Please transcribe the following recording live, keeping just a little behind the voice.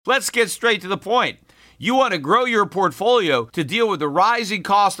Let's get straight to the point. You want to grow your portfolio to deal with the rising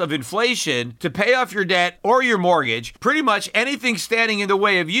cost of inflation, to pay off your debt or your mortgage, pretty much anything standing in the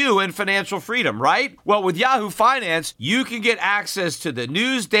way of you and financial freedom, right? Well, with Yahoo Finance, you can get access to the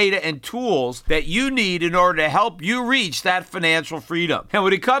news, data, and tools that you need in order to help you reach that financial freedom. And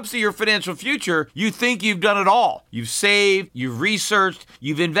when it comes to your financial future, you think you've done it all. You've saved, you've researched,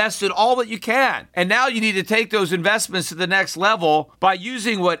 you've invested all that you can. And now you need to take those investments to the next level by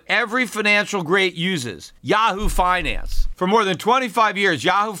using what every financial great uses. Yahoo Finance. For more than 25 years,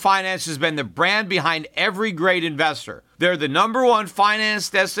 Yahoo Finance has been the brand behind every great investor. They're the #1 finance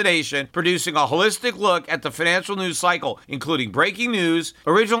destination, producing a holistic look at the financial news cycle, including breaking news,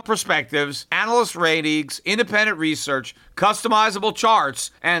 original perspectives, analyst ratings, independent research, customizable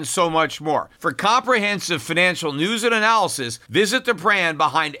charts, and so much more. For comprehensive financial news and analysis, visit the brand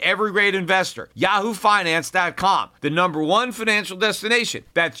behind every great investor, yahoofinance.com, the #1 financial destination.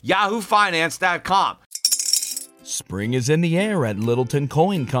 That's yahoofinance.com. Spring is in the air at Littleton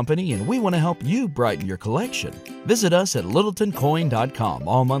Coin Company, and we want to help you brighten your collection. Visit us at littletoncoin.com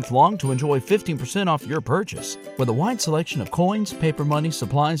all month long to enjoy 15% off your purchase. With a wide selection of coins, paper money,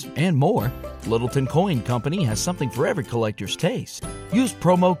 supplies, and more, Littleton Coin Company has something for every collector's taste. Use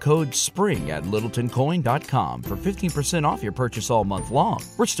promo code SPRING at littletoncoin.com for 15% off your purchase all month long.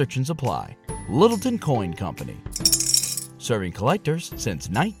 Restrictions apply. Littleton Coin Company. Serving collectors since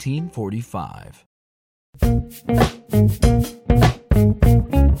 1945.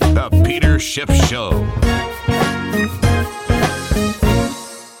 The Peter Schiff Show.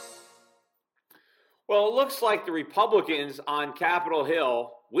 Well, it looks like the Republicans on Capitol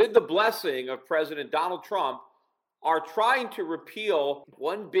Hill, with the blessing of President Donald Trump, are trying to repeal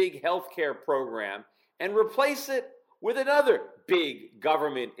one big healthcare program and replace it with another big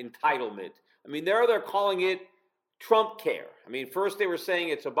government entitlement. I mean, they're calling it TrumpCare. I mean, first they were saying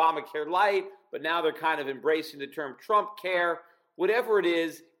it's Obamacare Light, but now they're kind of embracing the term TrumpCare. Whatever it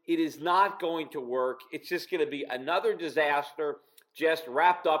is not going to work. It's just going to be another disaster, just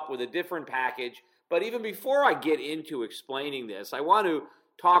wrapped up with a different package. But even before I get into explaining this, I want to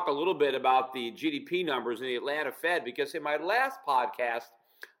talk a little bit about the GDP numbers in the Atlanta Fed, because in my last podcast,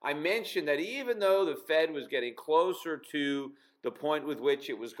 I mentioned that even though the Fed was getting closer to the point with which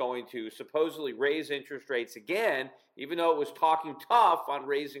it was going to supposedly raise interest rates again, even though it was talking tough on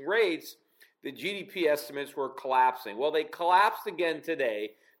raising rates, the GDP estimates were collapsing. Well, they collapsed again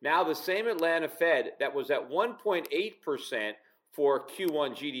today. Now the same Atlanta Fed that was at 1.8% for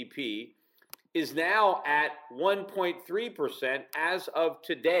Q1 GDP is now at 1.3% as of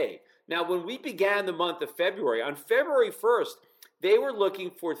today. Now, when we began the month of February, on February 1st, they were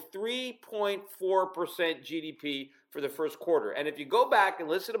looking for 3.4% GDP for the first quarter. And if you go back and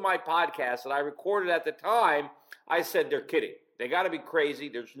listen to my podcast that I recorded at the time, I said they're kidding. They got to be crazy.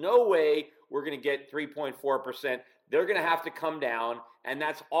 There's no way we're going to get 3.4%. They're going to have to come down, and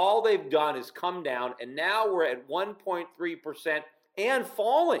that's all they've done is come down, and now we're at 1.3% and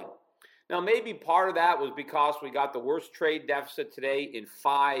falling. Now, maybe part of that was because we got the worst trade deficit today in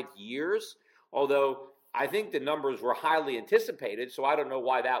 5 years, although I think the numbers were highly anticipated, so I don't know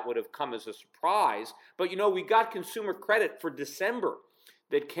why that would have come as a surprise. But, we got consumer credit for December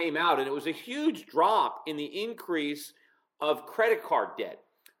that came out, and it was a huge drop in the increase of credit card debt,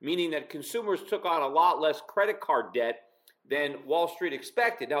 meaning that consumers took on a lot less credit card debt than Wall Street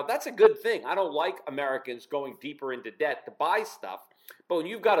expected. Now, that's a good thing. I don't like Americans going deeper into debt to buy stuff. But when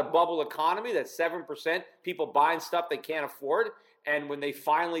you've got a bubble economy that's 7%, people buying stuff they can't afford, and when they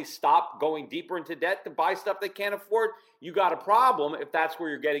finally stop going deeper into debt to buy stuff they can't afford, you got a problem if that's where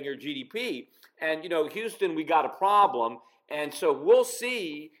you're getting your GDP. And, Houston, we got a problem. And so we'll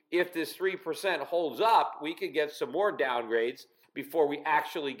see if this 3% holds up. We could get some more downgrades before we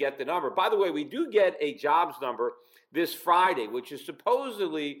actually get the number. By the way, we do get a jobs number this Friday, which is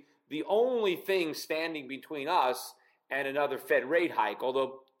supposedly the only thing standing between us and another Fed rate hike.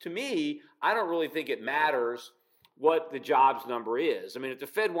 Although, to me, I don't really think it matters what the jobs number is. I mean, if the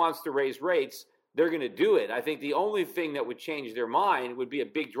Fed wants to raise rates, they're going to do it. I think the only thing that would change their mind would be a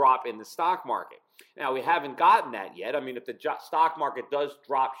big drop in the stock market. Now, we haven't gotten that yet. I mean, if the stock market does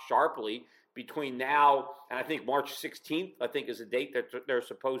drop sharply between now and I think March 16th, I think is the date that they're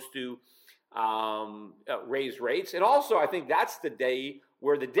supposed to raise rates. And also, I think that's the day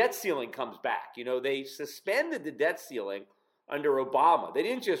where the debt ceiling comes back. They suspended the debt ceiling under Obama. They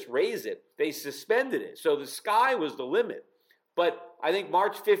didn't just raise it, they suspended it. So the sky was the limit. But I think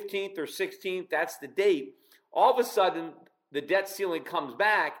March 15th or 16th, that's the date. All of a sudden, the debt ceiling comes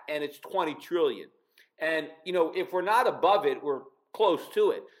back and it's 20 trillion. And, if we're not above it, we're close to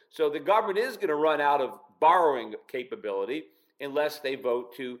it. So the government is going to run out of borrowing capability. unless they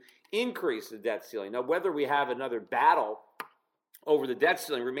vote to increase the debt ceiling. Now, whether we have another battle over the debt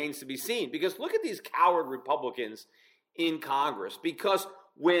ceiling remains to be seen, because look at these coward Republicans in Congress. Because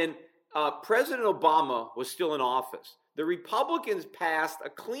when President Obama was still in office, the Republicans passed a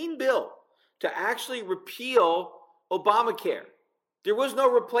clean bill to actually repeal Obamacare. There was no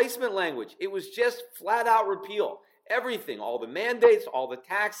replacement language. It was just flat out repeal. Everything, all the mandates, all the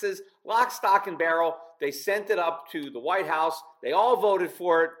taxes, lock, stock, and barrel. They sent it up to the White House. They all voted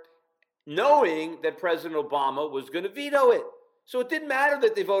for it, knowing that President Obama was going to veto it. So it didn't matter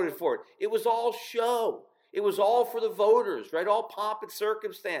that they voted for it. It was all show. It was all for the voters, right? All pomp and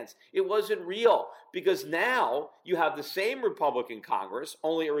circumstance. It wasn't real, because now you have the same Republican Congress,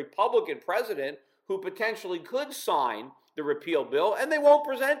 only a Republican president who potentially could sign the repeal bill, and they won't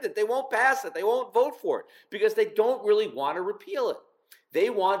present it. They won't pass it. They won't vote for it because they don't really want to repeal it. They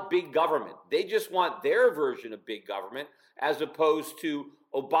want big government. They just want their version of big government as opposed to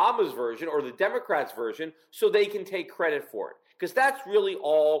Obama's version or the Democrats' version, so they can take credit for it, because that's really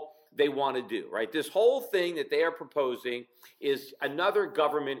all they want to do, right? This whole thing that they are proposing is another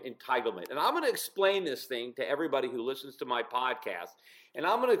government entitlement. And I'm going to explain this thing to everybody who listens to my podcast. And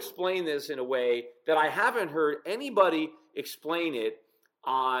I'm going to explain this in a way that I haven't heard anybody explain it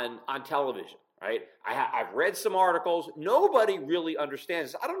on television, right? I've read some articles. Nobody really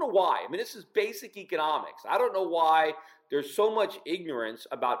understands this. I don't know why. I mean, this is basic economics. I don't know why there's so much ignorance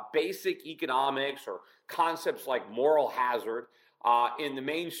about basic economics or concepts like moral hazard in the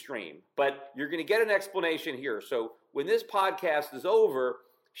mainstream. But you're going to get an explanation here. So when this podcast is over,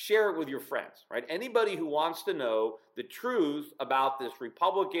 share it with your friends, right? Anybody who wants to know the truth about this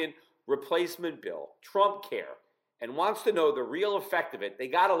Republican replacement bill, TrumpCare, and wants to know the real effect of it, they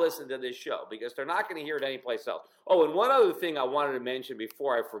got to listen to this show, because they're not going to hear it anyplace else. Oh, and one other thing I wanted to mention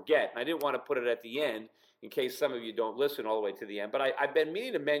before I forget, and I didn't want to put it at the end in case some of you don't listen all the way to the end, but I've been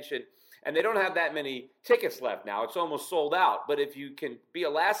meaning to mention, and they don't have that many tickets left now. It's almost sold out. But if you can be a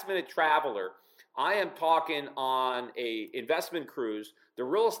last-minute traveler, I am talking on a investment cruise, the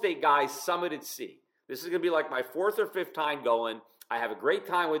Real Estate Guys Summit at Sea. This is going to be like my fourth or fifth time going. I have a great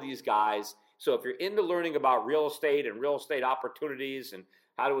time with these guys. So if you're into learning about real estate and real estate opportunities and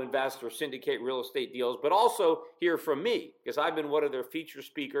how to invest or syndicate real estate deals, but also hear from me, because I've been one of their feature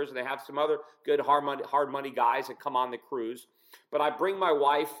speakers, and they have some other good hard money guys that come on the cruise. But I bring my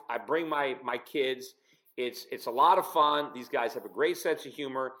wife, I bring my kids. It's a lot of fun. These guys have a great sense of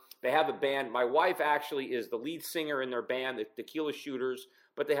humor. They have a band. My wife actually is the lead singer in their band, the Tequila Shooters,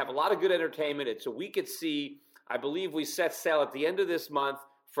 but they have a lot of good entertainment. It's a week at sea. I believe we set sail at the end of this month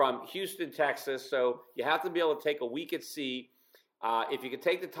from Houston, Texas, so you have to be able to take a week at sea. If you can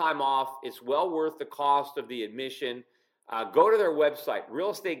take the time off, it's well worth the cost of the admission. Go to their website,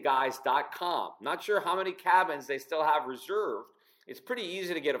 realestateguys.com. Not sure how many cabins they still have reserved. It's pretty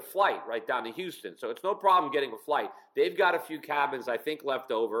easy to get a flight right down to Houston, so it's no problem getting a flight. They've got a few cabins, I think,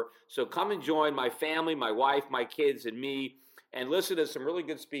 left over. So come and join my family, my wife, my kids, and me, and listen to some really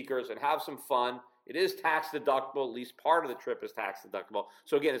good speakers and have some fun. It is tax deductible. At least part of the trip is tax deductible.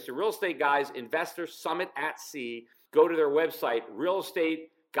 So again, it's the Real Estate Guys Investor Summit at Sea. Go to their website,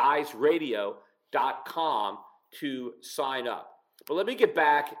 realestateguysradio.com, to sign up. But let me get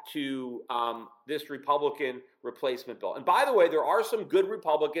back to this Republican replacement bill. And by the way, there are some good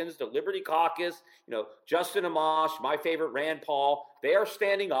Republicans, the Liberty Caucus, Justin Amash, my favorite Rand Paul. They are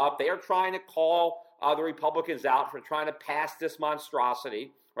standing up. They are trying to call the Republicans out for trying to pass this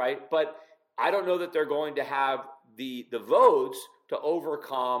monstrosity, right? But I don't know that they're going to have the votes to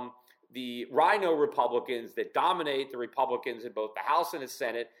overcome the rhino Republicans that dominate the Republicans in both the House and the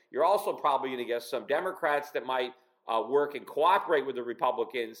Senate. You're also probably going to get some Democrats that might work and cooperate with the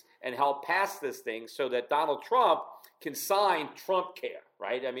Republicans and help pass this thing so that Donald Trump can sign TrumpCare,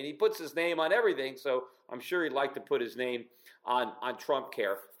 right? I mean, he puts his name on everything, so I'm sure he'd like to put his name on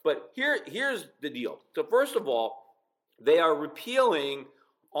TrumpCare. But here's the deal. So first of all, they are repealing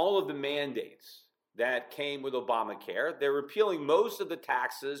all of the mandates that came with Obamacare. They're repealing most of the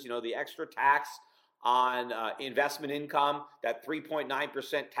taxes, the extra tax on investment income, that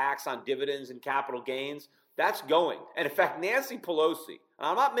 3.9% tax on dividends and capital gains. That's going. And in fact, Nancy Pelosi, and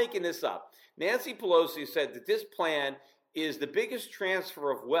I'm not making this up, Nancy Pelosi said that this plan is the biggest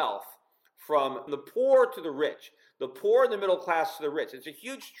transfer of wealth from the poor to the rich, the poor and the middle class to the rich. It's a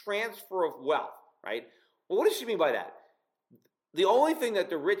huge transfer of wealth, right? Well, what does she mean by that? The only thing that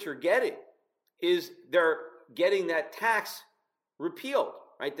the rich are getting is they're getting that tax repealed,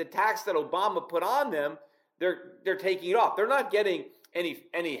 right? The tax that Obama put on them, they're taking it off. They're not getting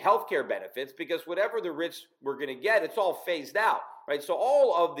any health care benefits because whatever the rich were going to get, it's all phased out, right? So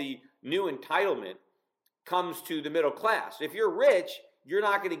all of the new entitlement comes to the middle class. If you're rich, you're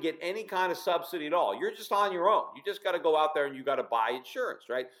not going to get any kind of subsidy at all. You're just on your own. You just got to go out there and you got to buy insurance,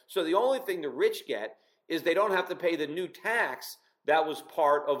 right? So the only thing the rich get is they don't have to pay the new tax that was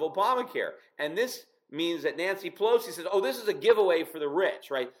part of Obamacare. And this means that Nancy Pelosi says, oh, this is a giveaway for the rich,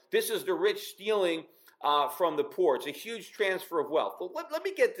 right? This is the rich stealing from the poor. It's a huge transfer of wealth. But let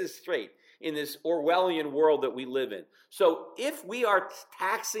me get this straight in this Orwellian world that we live in. So if we are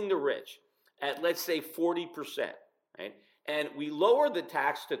taxing the rich at, let's say, 40%, right? And we lower the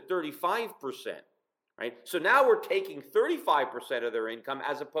tax to 35%, right? So now we're taking 35% of their income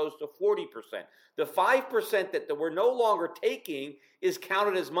as opposed to 40%. The 5% that we're no longer taking is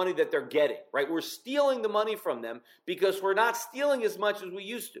counted as money that they're getting, right? We're stealing the money from them because we're not stealing as much as we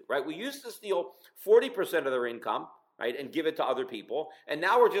used to, right? We used to steal 40% of their income, right, and give it to other people. And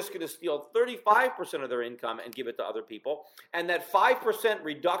now we're just going to steal 35% of their income and give it to other people. And that 5%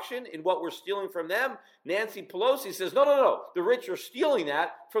 reduction in what we're stealing from them, Nancy Pelosi says, no, the rich are stealing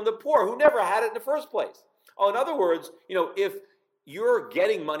that from the poor who never had it in the first place. Oh, in other words, if you're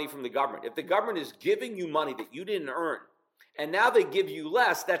getting money from the government, if the government is giving you money that you didn't earn, and now they give you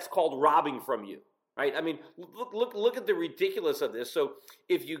less, that's called robbing from you. Right? I mean, look at the ridiculous of this. So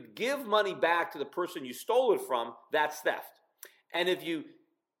if you give money back to the person you stole it from, that's theft. And if you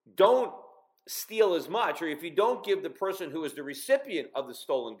don't steal as much, or if you don't give the person who is the recipient of the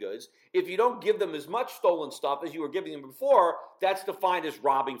stolen goods, if you don't give them as much stolen stuff as you were giving them before, that's defined as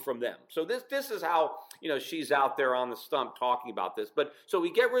robbing from them. So this is how, she's out there on the stump talking about this. But so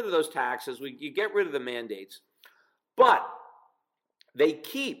we get rid of those taxes, you get rid of the mandates, but they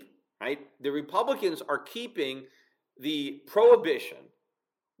keep, right? The Republicans are keeping the prohibition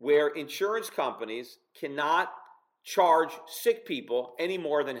where insurance companies cannot charge sick people any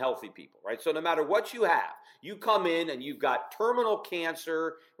more than healthy people, right? So no matter what you have, you come in and you've got terminal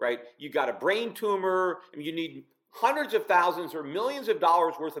cancer, right? You got a brain tumor, and you need hundreds of thousands or millions of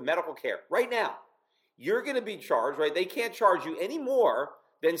dollars worth of medical care. Right now, you're going to be charged, right? They can't charge you any more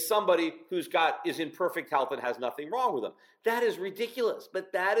than somebody is in perfect health and has nothing wrong with them. That is ridiculous,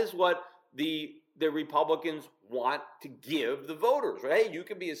 but that is what the Republicans want to give the voters, right? Hey, you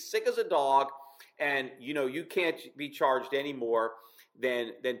can be as sick as a dog, and you can't be charged any more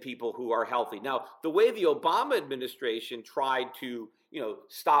than people who are healthy. Now, the way the Obama administration tried to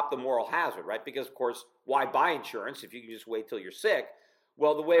stop the moral hazard, right? Because of course, why buy insurance if you can just wait till you're sick?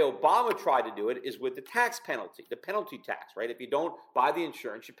 Well, the way Obama tried to do it is with the tax penalty, the penalty tax, right? If you don't buy the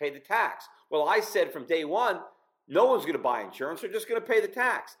insurance, you pay the tax. Well, I said from day one, no one's going to buy insurance. They're just going to pay the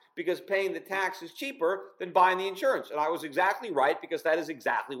tax because paying the tax is cheaper than buying the insurance. And I was exactly right because that is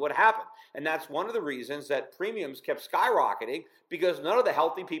exactly what happened. And that's one of the reasons that premiums kept skyrocketing because none of the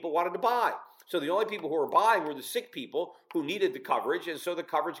healthy people wanted to buy. So the only people who were buying were the sick people who needed the coverage, and so the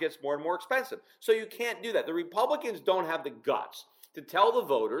coverage gets more and more expensive. So you can't do that. The Republicans don't have the guts to tell the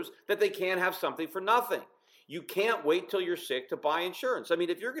voters that they can't have something for nothing. You can't wait till you're sick to buy insurance. I mean,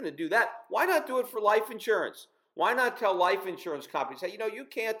 if you're going to do that, why not do it for life insurance? Why not tell life insurance companies, hey, you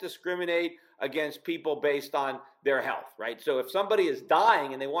can't discriminate against people based on their health, right? So if somebody is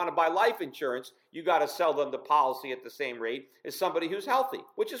dying and they want to buy life insurance, you got to sell them the policy at the same rate as somebody who's healthy,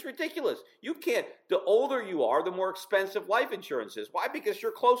 which is ridiculous. You can't. The older you are, the more expensive life insurance is. Why? Because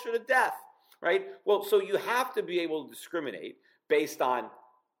you're closer to death, right? Well, so you have to be able to discriminate based on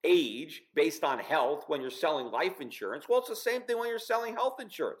age, based on health when you're selling life insurance. Well, it's the same thing when you're selling health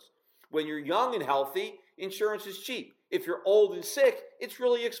insurance. When you're young and healthy, insurance is cheap. If you're old and sick, it's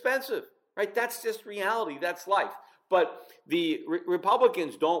really expensive, right? That's just reality. That's life. But the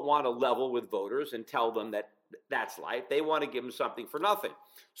Republicans don't want to level with voters and tell them that that's life. They want to give them something for nothing.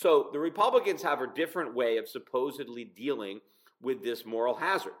 So the Republicans have a different way of supposedly dealing with this moral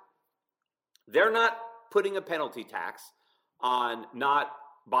hazard. They're not putting a penalty tax on not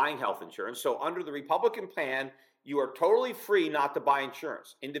buying health insurance. So under the Republican plan, you are totally free not to buy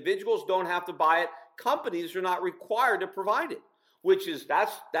insurance. Individuals don't have to buy it. Companies are not required to provide it,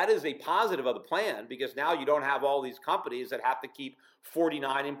 that is a positive of the plan because now you don't have all these companies that have to keep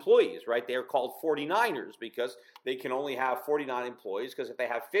 49 employees, right? They're called 49ers because they can only have 49 employees because if they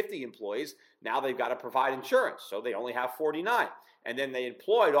have 50 employees, now they've got to provide insurance. So they only have 49. And then they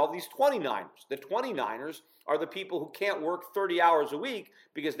employed all these 29ers. The 29ers are the people who can't work 30 hours a week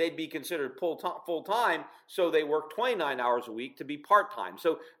because they'd be considered full-time, so they work 29 hours a week to be part-time.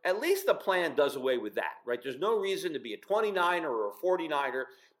 So at least the plan does away with that, right? There's no reason to be a 29er or a 49er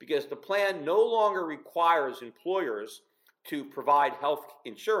because the plan no longer requires employers to provide health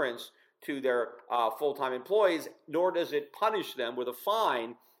insurance to their full-time employees, nor does it punish them with a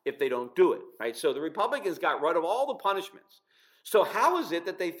fine if they don't do it, right? So the Republicans got rid of all the punishments. So how is it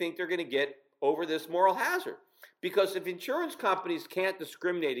that they think they're going to get over this moral hazard. Because if insurance companies can't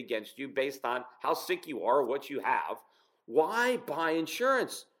discriminate against you based on how sick you are or what you have, why buy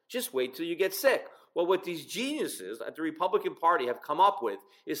insurance? Just wait till you get sick. Well, what these geniuses at the Republican Party have come up with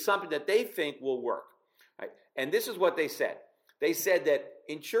is something that they think will work. Right? And this is what they said. They said that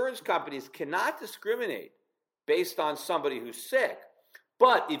insurance companies cannot discriminate based on somebody who's sick,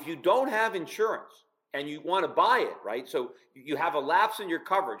 but if you don't have insurance and you want to buy it, right? So you have a lapse in your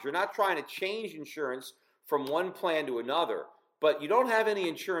coverage. You're not trying to change insurance from one plan to another, but you don't have any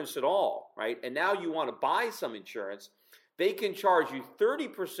insurance at all, right? And now you want to buy some insurance. They can charge you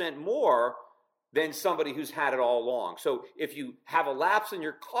 30% more than somebody who's had it all along. So if you have a lapse in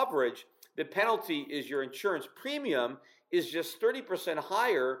your coverage, the penalty is your insurance premium is just 30%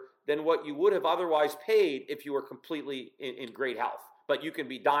 higher than what you would have otherwise paid if you were completely in great health, but you can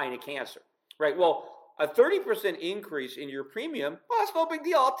be dying of cancer, right? Well, a 30% increase in your premium, well, that's no big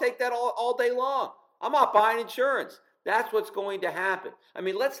deal. I'll take that all day long. I'm not buying insurance. That's what's going to happen. I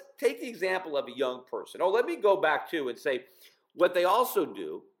mean, let's take the example of a young person. Let me go back to and say what they also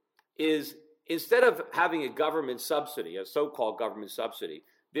do is instead of having a government subsidy, a so-called government subsidy,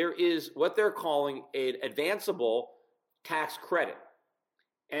 there is what they're calling an advanceable tax credit.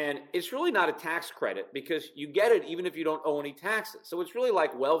 And it's really not a tax credit because you get it even if you don't owe any taxes. So it's really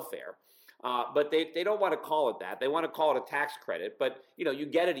like welfare. But they don't want to call it that. They want to call it a tax credit. But you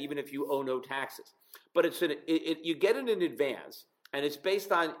get it even if you owe no taxes. But you get it in advance, and it's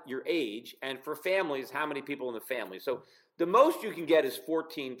based on your age, and for families, how many people in the family. So the most you can get is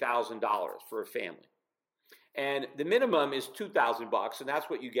 $14,000 for a family. And the minimum is $2,000, and that's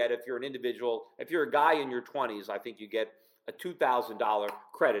what you get if you're an individual. If you're a guy in your 20s, I think you get a $2,000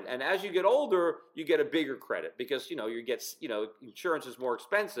 credit. And as you get older, you get a bigger credit because insurance is more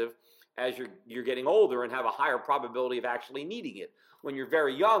expensive as you're getting older and have a higher probability of actually needing it. When you're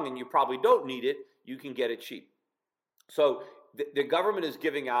very young and you probably don't need it, you can get it cheap. So the government is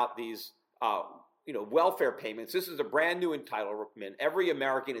giving out these welfare payments. This is a brand new entitlement. Every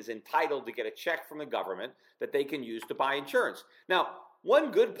American is entitled to get a check from the government that they can use to buy insurance. Now,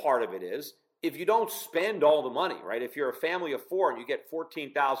 one good part of it is if you don't spend all the money, right? If you're a family of four and you get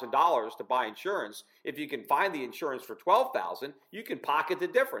 $14,000 to buy insurance, if you can find the insurance for $12,000, you can pocket the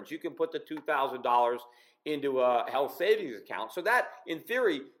difference. You can put the $2,000 into a health savings account. So that, in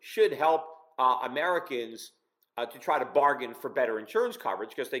theory, should help Americans to try to bargain for better insurance coverage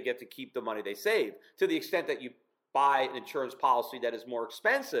because they get to keep the money they save. To the extent that you buy an insurance policy that is more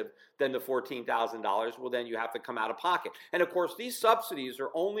expensive than the $14,000, well, then you have to come out of pocket. And of course, these subsidies are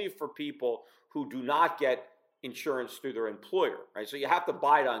only for people who do not get insurance through their employer, right? So you have to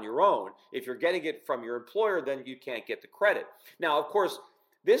buy it on your own. If you're getting it from your employer, then you can't get the credit. Now, of course,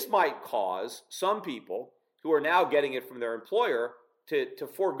 this might cause some people who are now getting it from their employer to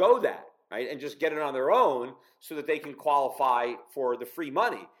forego that, right? And just get it on their own so that they can qualify for the free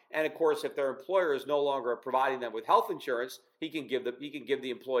money. And of course, if their employer is no longer providing them with health insurance, he can give the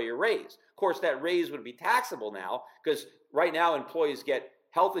employee a raise. Of course, that raise would be taxable now because right now employees get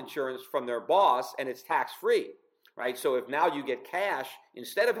health insurance from their boss and it's tax-free, right? So if now you get cash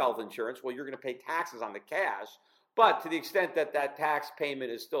instead of health insurance, well, you're going to pay taxes on the cash. But to the extent that that tax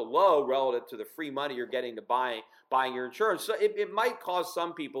payment is still low relative to the free money you're getting to buying your insurance, so it might cause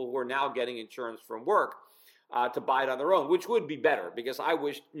some people who are now getting insurance from work to buy it on their own, which would be better because I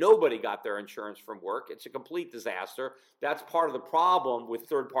wish nobody got their insurance from work. It's a complete disaster. That's part of the problem with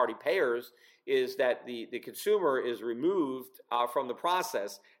third-party payers is that the consumer is removed from the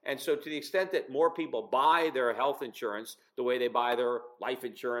process. And so to the extent that more people buy their health insurance the way they buy their life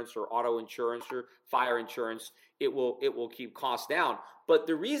insurance or auto insurance or fire insurance, it will keep costs down. But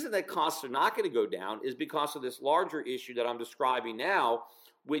the reason that costs are not going to go down is because of this larger issue that I'm describing now,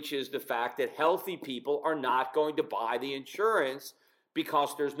 which is the fact that healthy people are not going to buy the insurance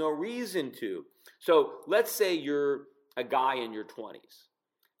because there's no reason to. So let's say you're a guy in your 20s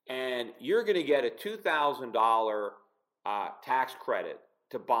and you're going to get a $2,000 tax credit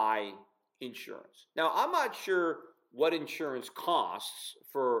to buy insurance. Now, I'm not sure what insurance costs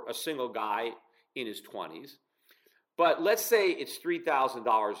for a single guy in his 20s, but let's say it's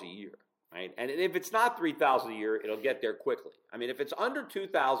 $3,000 a year. Right? And if it's not $3,000 a year, it'll get there quickly. I mean, if it's under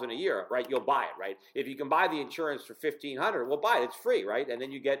 $2,000 a year, right, you'll buy it, right? If you can buy the insurance for $1,500, well, buy it. It's free, right? And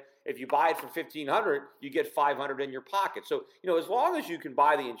then if you buy it for $1,500, you get $500 in your pocket. So, as long as you can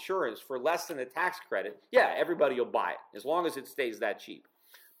buy the insurance for less than a tax credit, yeah, everybody will buy it, as long as it stays that cheap.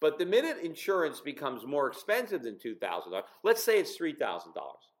 But the minute insurance becomes more expensive than $2,000, let's say it's $3,000,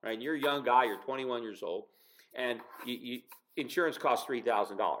 right? And you're a young guy, you're 21 years old, and insurance costs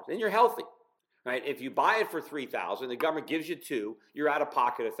 $3,000, and you're healthy, right? If you buy it for $3,000, the government gives you $2,000, you're out of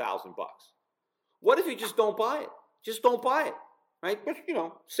pocket $1,000. What if you just don't buy it? Just don't buy it, right? But,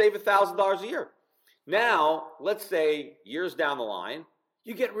 save $1,000 a year. Now, let's say years down the line,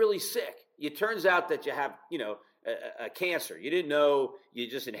 you get really sick. It turns out that you have, a cancer. You didn't know, you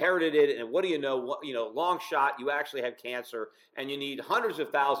just inherited it, and what do you know? Long shot, you actually have cancer, and you need hundreds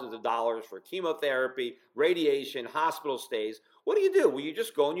of thousands of dollars for chemotherapy, radiation, hospital stays. What do? Well, you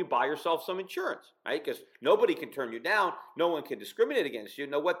just go and you buy yourself some insurance, right? Because nobody can turn you down. No one can discriminate against you.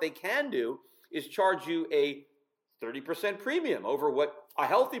 Now, what they can do is charge you a 30% premium over what a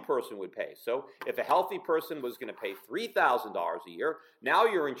healthy person would pay. So if a healthy person was going to pay $3,000 a year, now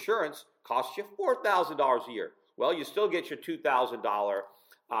your insurance costs you $4,000 a year. Well, you still get your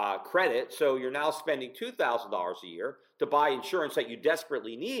 $2,000 credit, so you're now spending $2,000 a year to buy insurance that you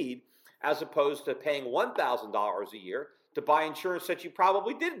desperately need, as opposed to paying $1,000 a year to buy insurance that you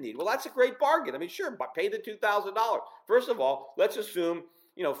probably didn't need. Well, that's a great bargain. I mean, sure, but pay the $2,000. First of all, let's assume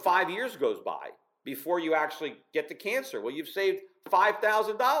 5 years goes by before you actually get the cancer. Well, you've saved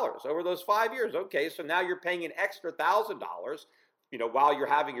 $5,000 over those 5 years. Okay, so now you're paying an extra $1,000, while you're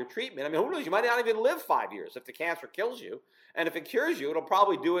having your treatment. I mean, who knows? You might not even live 5 years if the cancer kills you. And if it cures you, it'll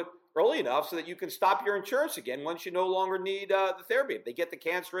probably do it early enough so that you can stop your insurance again once you no longer need the therapy. If they get the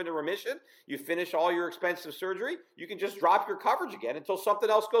cancer into remission, you finish all your expensive surgery, you can just drop your coverage again until something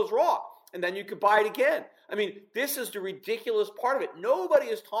else goes wrong. And then you can buy it again. I mean, this is the ridiculous part of it. Nobody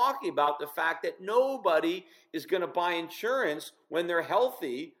is talking about the fact that nobody is going to buy insurance when they're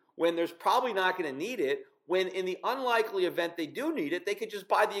healthy, when there's probably not going to need it, when in the unlikely event they do need it, they could just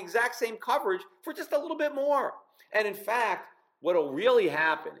buy the exact same coverage for just a little bit more. And in fact, what will really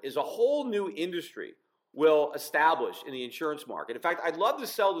happen is a whole new industry will establish in the insurance market. In fact, I'd love to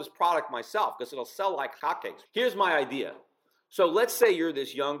sell this product myself because it'll sell like hotcakes. Here's my idea. So let's say you're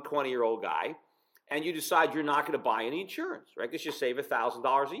this young 20-year-old guy and you decide you're not going to buy any insurance, right? Because you save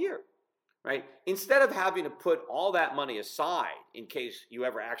 $1,000 a year, right? Instead of having to put all that money aside in case you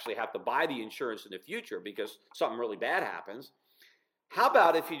ever actually have to buy the insurance in the future because something really bad happens, how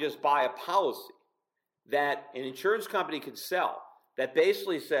about if you just buy a policy that an insurance company can sell that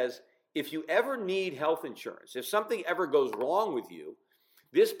basically says, if you ever need health insurance, if something ever goes wrong with you,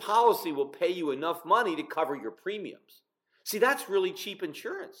 this policy will pay you enough money to cover your premiums. See, that's really cheap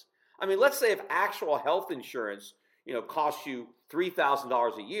insurance. I mean, let's say if actual health insurance, costs you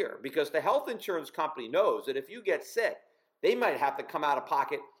 $3,000 a year, because the health insurance company knows that if you get sick, they might have to come out of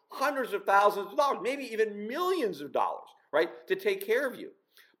pocket hundreds of thousands of dollars, maybe even millions of dollars, right, to take care of you.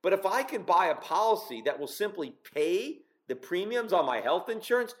 But if I can buy a policy that will simply pay the premiums on my health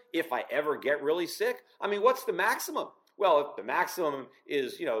insurance if I ever get really sick, I mean, what's the maximum? Well, if the maximum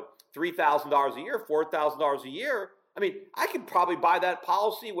is, $3,000 a year, $4,000 a year, I mean, I could probably buy that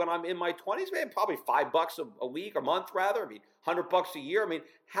policy when I'm in my 20s, man, probably $5 a week or month rather. I mean, $100 a year. I mean,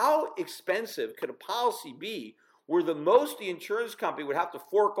 how expensive could a policy be where the most the insurance company would have to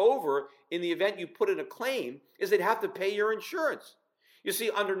fork over in the event you put in a claim is they'd have to pay your insurance? You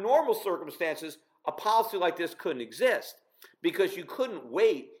see, under normal circumstances, a policy like this couldn't exist because you couldn't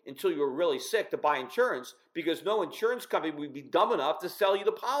wait until you were really sick to buy insurance because no insurance company would be dumb enough to sell you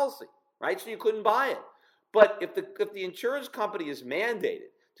the policy, right? So you couldn't buy it. But if the insurance company is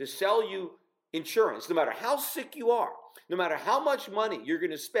mandated to sell you insurance, no matter how sick you are, no matter how much money you're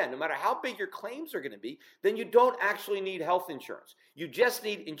going to spend, no matter how big your claims are going to be, then you don't actually need health insurance. You just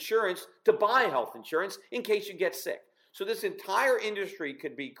need insurance to buy health insurance in case you get sick. So this entire industry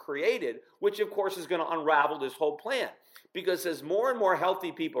could be created, which of course is going to unravel this whole plan. Because as more and more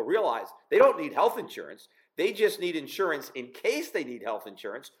healthy people realize they don't need health insurance, they just need insurance in case they need health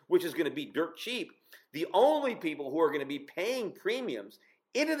insurance, which is going to be dirt cheap. The only people who are going to be paying premiums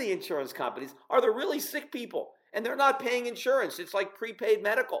into the insurance companies are the really sick people, and they're not paying insurance. It's like prepaid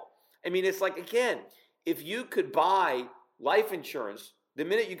medical. I mean, it's like, again, if you could buy life insurance the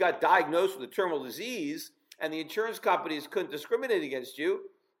minute you got diagnosed with a terminal disease and the insurance companies couldn't discriminate against you,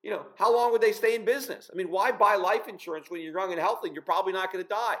 how long would they stay in business? I mean, why buy life insurance when you're young and healthy and you're probably not going to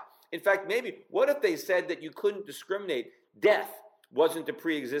die? In fact, maybe, what if they said that you couldn't discriminate? Death wasn't a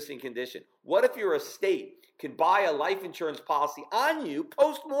pre-existing condition. What if your estate could buy a life insurance policy on you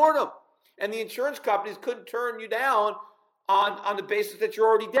post-mortem and the insurance companies couldn't turn you down on the basis that you're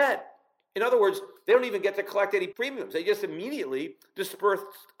already dead? In other words, they don't even get to collect any premiums. They just immediately disperse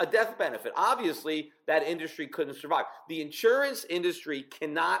a death benefit. Obviously, that industry couldn't survive. The insurance industry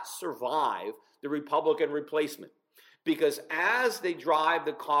cannot survive the Republican replacement because as they drive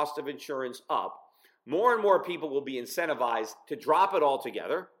the cost of insurance up, more and more people will be incentivized to drop it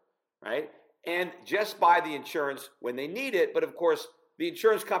altogether, right? And just buy the insurance when they need it. But of course, the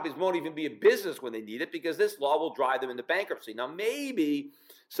insurance companies won't even be in business when they need it because this law will drive them into bankruptcy. Now, maybe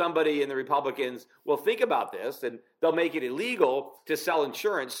somebody in the Republicans will think about this and they'll make it illegal to sell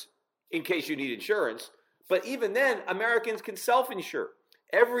insurance in case you need insurance. But even then, Americans can self-insure.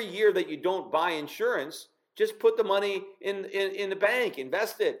 Every year that you don't buy insurance, just put the money in the bank,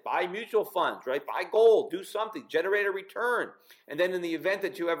 invest it, buy mutual funds, right? Buy gold, do something, generate a return. And then in the event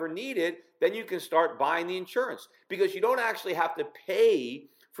that you ever need it, then you can start buying the insurance, because you don't actually have to pay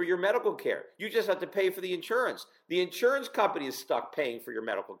for your medical care. You just have to pay for the insurance. The insurance company is stuck paying for your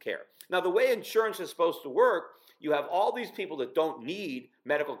medical care. Now, the way insurance is supposed to work, you have all these people that don't need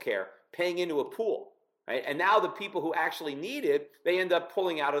medical care paying into a pool. Right? And now the people who actually need it, they end up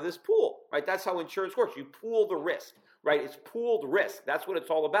pulling out of this pool, right? That's how insurance works. You pool the risk, right? It's pooled risk. That's what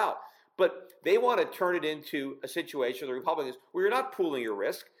it's all about. But they want to turn it into a situation, the Republicans, where you're not pooling your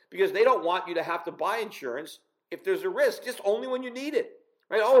risk, because they don't want you to have to buy insurance if there's a risk, just only when you need it,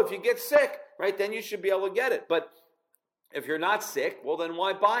 right? Oh, if you get sick, right, then you should be able to get it. But if you're not sick, well, then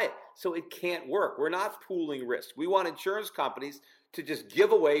why buy it? So it can't work. We're not pooling risk. We want insurance companies to just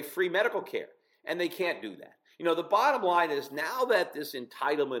give away free medical care. And they can't do that. You know, the bottom line is, now that this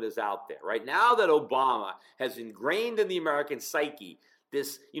entitlement is out there, right, now that Obama has ingrained in the American psyche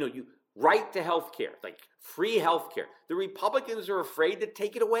this, you right to health care, like free health care, the Republicans are afraid to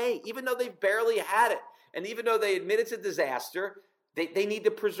take it away, even though they've barely had it. And even though they admit it's a disaster, they need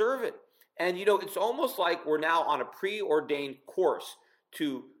to preserve it. And, it's almost like we're now on a preordained course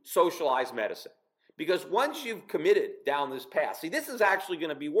to socialize medicine. Because once you've committed down this path, see, this is actually going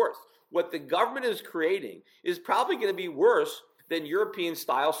to be worse. What the government is creating is probably going to be worse than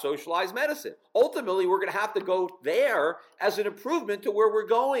European-style socialized medicine. Ultimately, we're going to have to go there as an improvement to where we're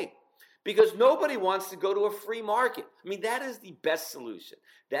going, because nobody wants to go to a free market. I mean, that is the best solution.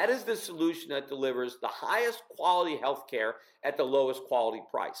 That is the solution that delivers the highest quality health care at the lowest quality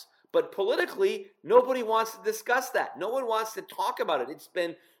price. But politically, nobody wants to discuss that. No one wants to talk about it. It's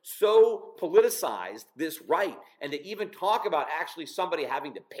been so politicized, this right, and to even talk about actually somebody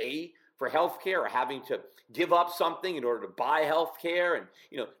having to pay for health care or having to give up something in order to buy health care. And,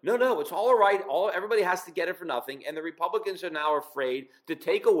 no, it's all right. Everybody has to get it for nothing. And the Republicans are now afraid to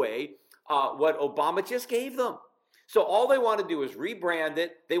take away what Obama just gave them. So all they want to do is rebrand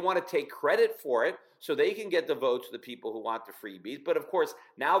it. They want to take credit for it so they can get the votes of the people who want the freebies. But of course,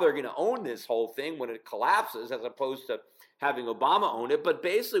 now they're going to own this whole thing when it collapses, as opposed to having Obama own it. But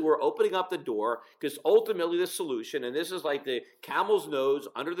basically, we're opening up the door, because ultimately the solution, and this is like the camel's nose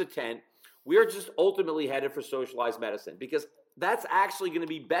under the tent, we're just ultimately headed for socialized medicine, because that's actually going to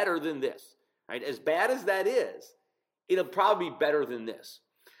be better than this, right? As bad as that is, it'll probably be better than this.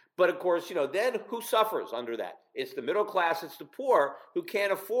 But of course, then who suffers under that? It's the middle class, it's the poor who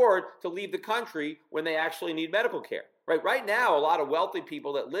can't afford to leave the country when they actually need medical care, right? Right now, a lot of wealthy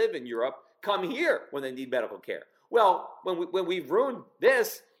people that live in Europe come here when they need medical care. Well, when we've ruined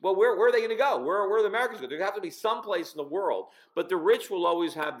this, well, where are they going to go? Where are the Americans going? There have to be some place in the world. But the rich will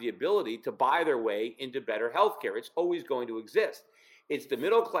always have the ability to buy their way into better health care. It's always going to exist. It's the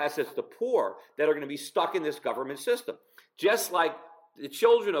middle class, it's the poor that are going to be stuck in this government system. Just like the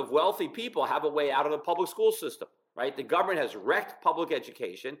children of wealthy people have a way out of the public school system, right? The government has wrecked public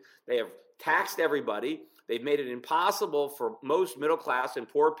education. They have taxed everybody. They've made it impossible for most middle class and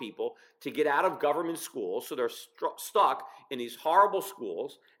poor people to get out of government schools, so they're stuck in these horrible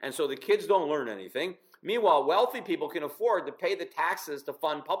schools, and so the kids don't learn anything. Meanwhile, wealthy people can afford to pay the taxes to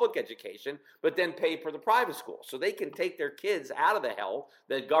fund public education, but then pay for the private school. So they can take their kids out of the hell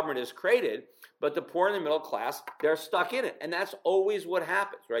that government has created, but the poor and the middle class, they're stuck in it. And that's always what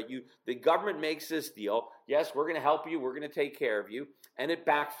happens, right? The government makes this deal. Yes, we're going to help you. We're going to take care of you. And it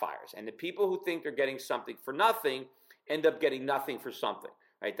backfires. And the people who think they're getting something for nothing end up getting nothing for something,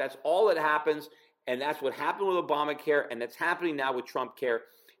 right? That's all that happens. And that's what happened with Obamacare. And that's happening now with TrumpCare.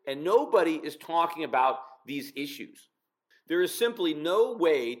 And nobody is talking about these issues. There is simply no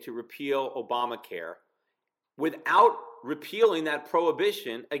way to repeal Obamacare without repealing that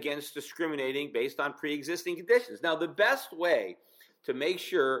prohibition against discriminating based on pre-existing conditions. Now, the best way to make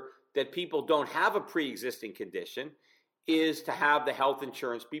sure that people don't have a pre-existing condition is to have the health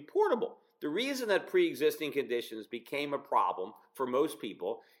insurance be portable. The reason that pre-existing conditions became a problem for most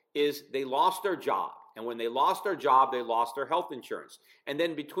people is they lost their job. And when they lost their job, they lost their health insurance. And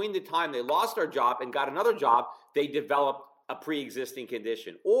then between the time they lost their job and got another job, they developed a pre-existing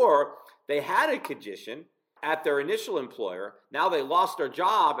condition. Or they had a condition at their initial employer. Now they lost their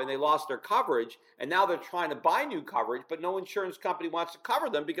job and they lost their coverage. And now they're trying to buy new coverage, but no insurance company wants to cover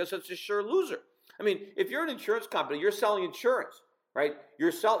them because it's a sure loser. I mean, if you're an insurance company, you're selling insurance, right?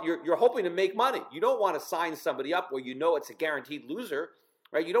 You're hoping to make money. You don't want to sign somebody up where you know it's a guaranteed loser.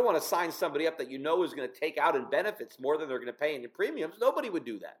 right? You don't want to sign somebody up that you know is going to take out in benefits more than they're going to pay in your premiums. Nobody would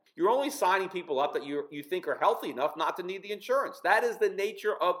do that. You're only signing people up that you think are healthy enough not to need the insurance. That is the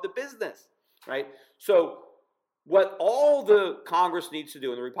nature of the business, right? So what all the Congress needs to do,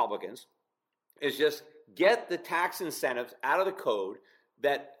 and the Republicans, is just get the tax incentives out of the code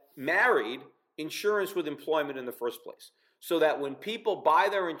that married insurance with employment in the first place, so that when people buy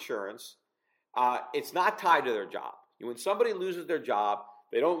their insurance, it's not tied to their job. When somebody loses their job,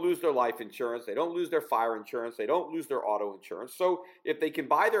 they don't lose their life insurance, they don't lose their fire insurance, they don't lose their auto insurance. So if they can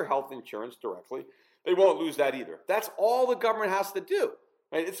buy their health insurance directly, they won't lose that either. That's all the government has to do.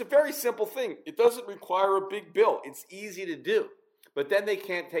 Right? It's a very simple thing. It doesn't require a big bill. It's easy to do. But then they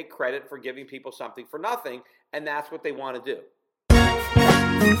can't take credit for giving people something for nothing, and that's what they want to do.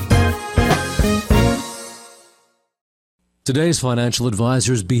 Today's financial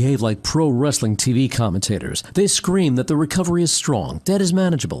advisors behave like pro wrestling TV commentators. They scream that the recovery is strong, debt is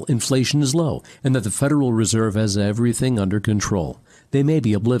manageable, inflation is low, and that the Federal Reserve has everything under control. They may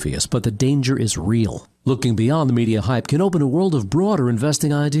be oblivious, but the danger is real. Looking beyond the media hype can open a world of broader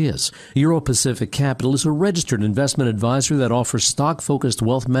investing ideas. Euro-Pacific Capital is a registered investment advisor that offers stock-focused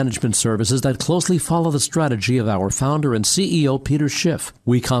wealth management services that closely follow the strategy of our founder and CEO, Peter Schiff.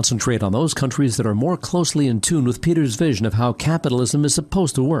 We concentrate on those countries that are more closely in tune with Peter's vision of how capitalism is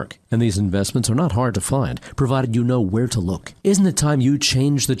supposed to work. And these investments are not hard to find, provided you know where to look. Isn't it time you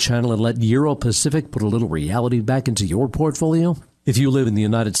change the channel and let Euro-Pacific put a little reality back into your portfolio? If you live in the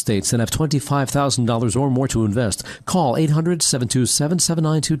United States and have $25,000 or more to invest, call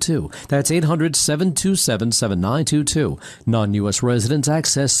 800-727-7922. That's 800-727-7922. Non-U.S. residents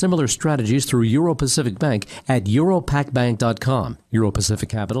access similar strategies through Euro-Pacific Bank at europacbank.com. Euro-Pacific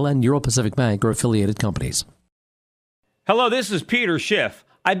Capital and Euro-Pacific Bank are affiliated companies. Hello, this is Peter Schiff.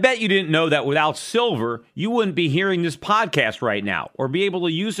 I bet you didn't know that without silver, you wouldn't be hearing this podcast right now or be able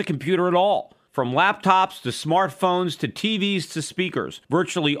to use a computer at all. From laptops to smartphones to TVs to speakers,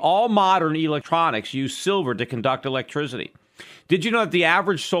 virtually all modern electronics use silver to conduct electricity. Did you know that the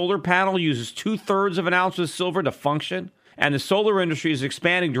average solar panel uses 2/3 of an ounce of silver to function? And the solar industry is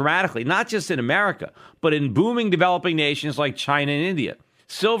expanding dramatically, not just in America, but in booming developing nations like China and India.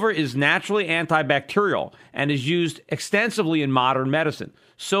 Silver is naturally antibacterial and is used extensively in modern medicine.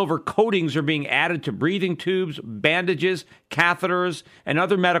 Silver coatings are being added to breathing tubes, bandages, catheters, and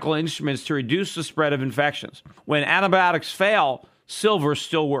other medical instruments to reduce the spread of infections. When antibiotics fail, silver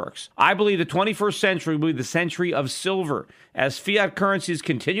still works. I believe the 21st century will be the century of silver. As fiat currencies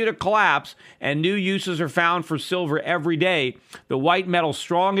continue to collapse and new uses are found for silver every day, the white metal's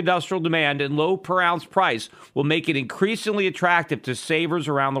strong industrial demand and low per ounce price will make it increasingly attractive to savers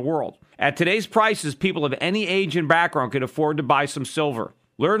around the world. At today's prices, people of any age and background can afford to buy some silver.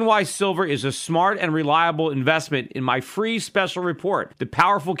 Learn why silver is a smart and reliable investment in my free special report, The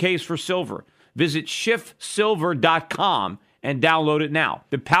Powerful Case for Silver. Visit SchiffSilver.com and download it now.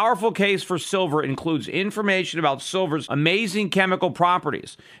 The Powerful Case for Silver includes information about silver's amazing chemical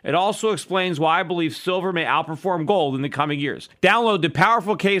properties. It also explains why I believe silver may outperform gold in the coming years. Download The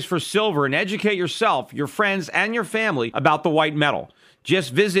Powerful Case for Silver and educate yourself, your friends, and your family about the white metal.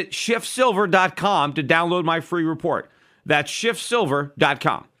 Just visit SchiffSilver.com to download my free report. That's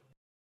SchiffSilver.com.